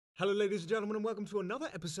Hello, ladies and gentlemen, and welcome to another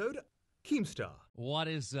episode. Keemstar. What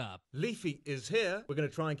is up? Leafy is here. We're going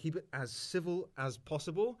to try and keep it as civil as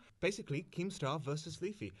possible. Basically, Keemstar versus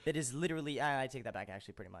Leafy. It is literally, I take that back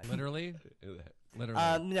actually pretty much. Literally?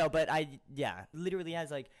 Literally. No, but literally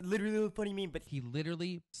has like, literally a funny meme, but He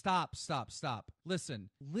literally, stop. Listen,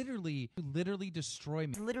 literally destroy me.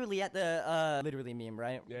 it's literally at the, literally meme,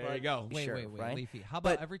 right? There you go. Wait, right? Leafy. How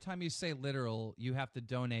about But- every time you say literal, you have to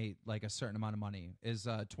donate like a certain amount of money? Is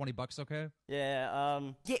 $20 okay? Yeah,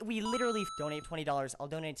 we literally donate $20. I'll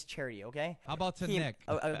donate to charity, okay? How about to Nick?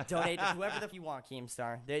 Donate to whoever you want,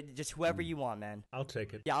 Keemstar. Just whoever you want, man. I'll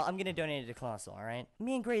take it. Yeah, I'm gonna donate it to Colossal, alright?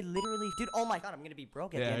 Me and Gray literally, dude, oh my god, I'm gonna be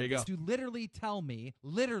broke at the Yeah, end there of you this. go. To literally tell me,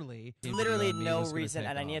 literally No reason,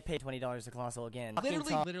 and I need to pay $20 to Colossal again.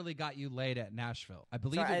 Literally got you laid at Nashville. I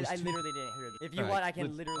believe Sorry, it was I two- literally didn't hear it. If you Alright, want, I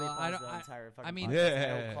can literally I pause don't- the entire fucking I mean- podcast.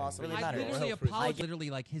 Yeah. No cost really I matter. literally Hell free. apologize. Literally,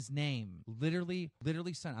 like his name. Literally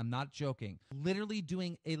son. I'm not joking. Literally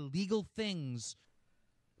doing illegal things.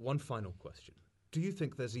 One final question. Do you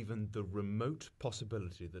think there's even the remote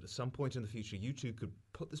possibility that at some point in the future you two could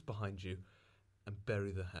put this behind you and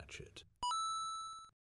bury the hatchet?